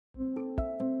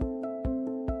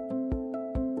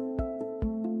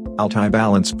Altai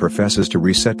Balance professes to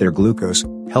reset their glucose,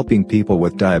 helping people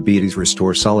with diabetes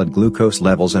restore solid glucose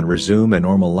levels and resume a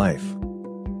normal life.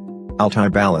 Altai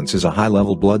Balance is a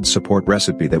high-level blood support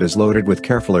recipe that is loaded with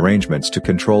careful arrangements to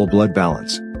control blood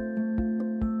balance.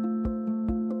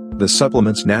 The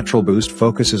supplement's natural boost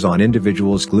focuses on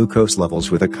individuals' glucose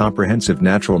levels with a comprehensive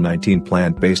natural 19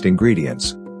 plant-based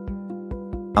ingredients.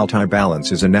 Altai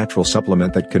Balance is a natural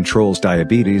supplement that controls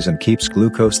diabetes and keeps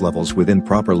glucose levels within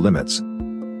proper limits.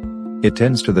 It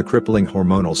tends to the crippling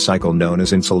hormonal cycle known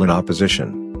as insulin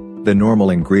opposition. The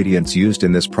normal ingredients used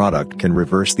in this product can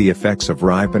reverse the effects of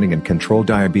ripening and control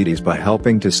diabetes by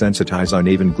helping to sensitize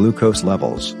uneven glucose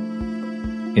levels.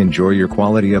 Enjoy your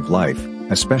quality of life,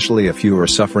 especially if you are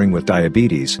suffering with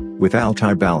diabetes, with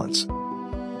Altai Balance.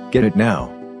 Get it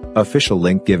now. Official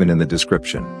link given in the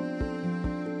description.